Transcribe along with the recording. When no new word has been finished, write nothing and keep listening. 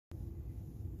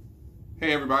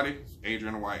Hey everybody, it's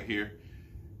Adrian White here.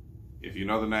 If you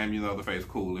know the name, you know the face.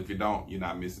 Cool. If you don't, you're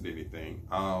not missing anything.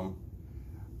 I'm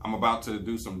about to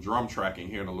do some drum tracking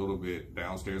here in a little bit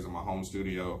downstairs in my home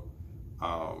studio.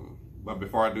 But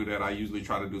before I do that, I usually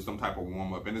try to do some type of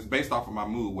warm up, and it's based off of my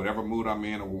mood. Whatever mood I'm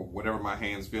in or whatever my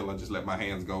hands feel, I just let my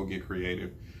hands go, get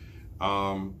creative.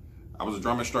 I was a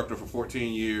drum instructor for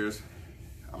 14 years.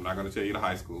 I'm not going to tell you the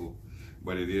high school,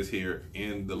 but it is here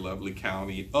in the lovely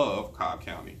county of Cobb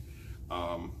County.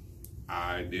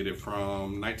 I did it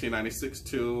from 1996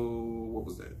 to, what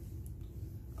was that?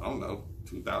 I don't know,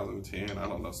 2010, I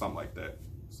don't know, something like that.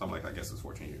 Something like, I guess it's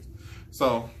 14 years.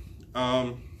 So,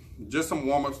 just some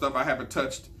warm-up stuff. I haven't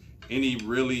touched any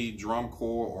really drum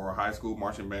corps or high school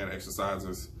marching band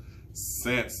exercises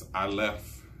since I left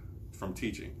from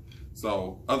teaching.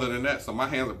 So, other than that, so my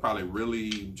hands are probably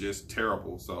really just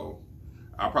terrible. So,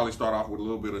 I'll probably start off with a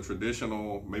little bit of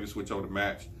traditional, maybe switch over to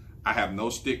match. I have no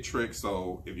stick tricks,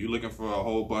 so if you're looking for a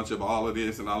whole bunch of all of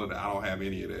this and all of that, I don't have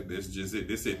any of that. This is just it.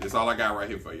 This it. That's all I got right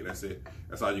here for you. That's it.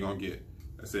 That's all you're gonna get.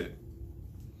 That's it.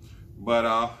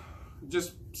 But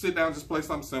just sit down, just play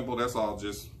something simple. That's all.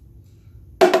 Just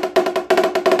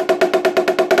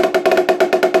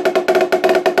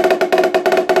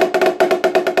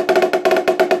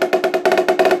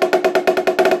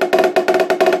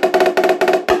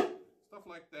stuff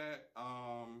like that.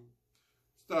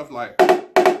 Stuff like.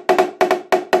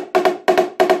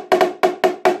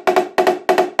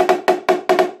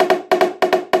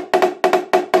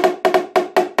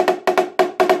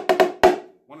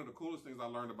 Coolest things I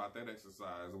learned about that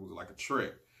exercise, it was like a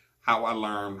trick. How I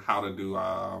learned how to do,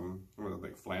 what do I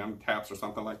think, flam taps or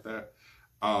something like that.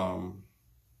 I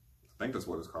think that's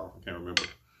what it's called. I can't remember.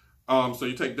 So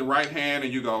you take the right hand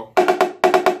and you go. Then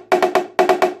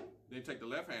you take the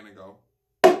left hand and go.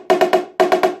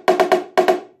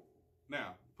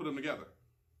 Now, put them together.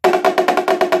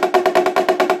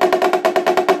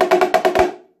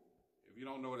 If you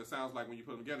don't know what it sounds like when you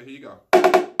put them together, here you go.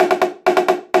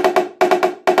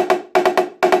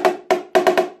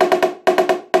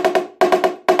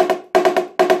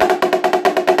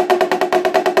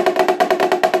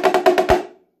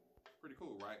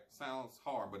 Sounds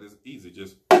hard, but it's easy.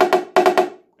 Just and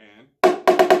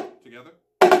together.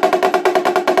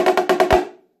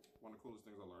 One of the coolest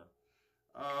things I learned.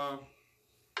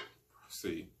 Let's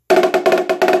see. I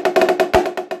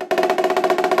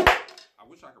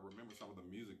wish I could remember some of the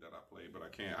music that I played, but I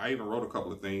can't. I even wrote a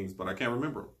couple of things, but I can't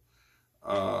remember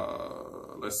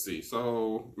them. Let's see.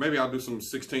 So maybe I'll do some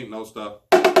 16th note stuff.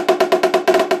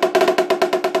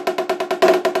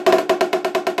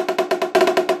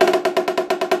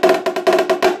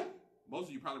 Most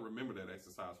of you probably remember that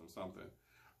exercise from something.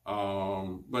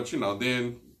 But you know,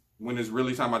 then when it's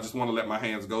really time, I just want to let my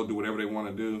hands go, do whatever they want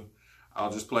to do. I'll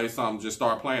just play something, just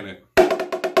start playing it.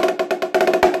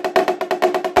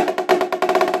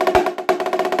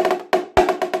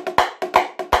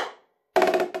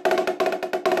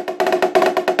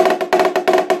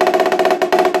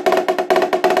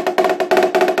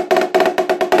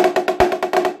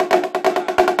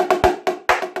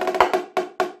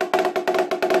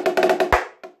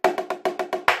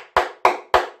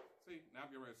 Now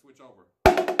get ready to switch over.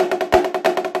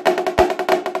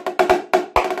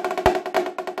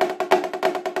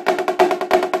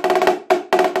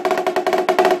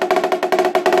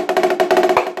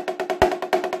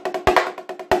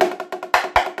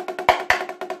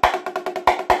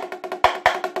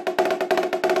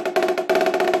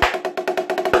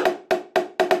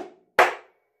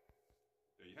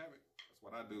 There you have it. That's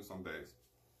what I do some days.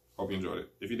 Hope you enjoyed it.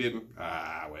 If you didn't,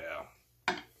 well.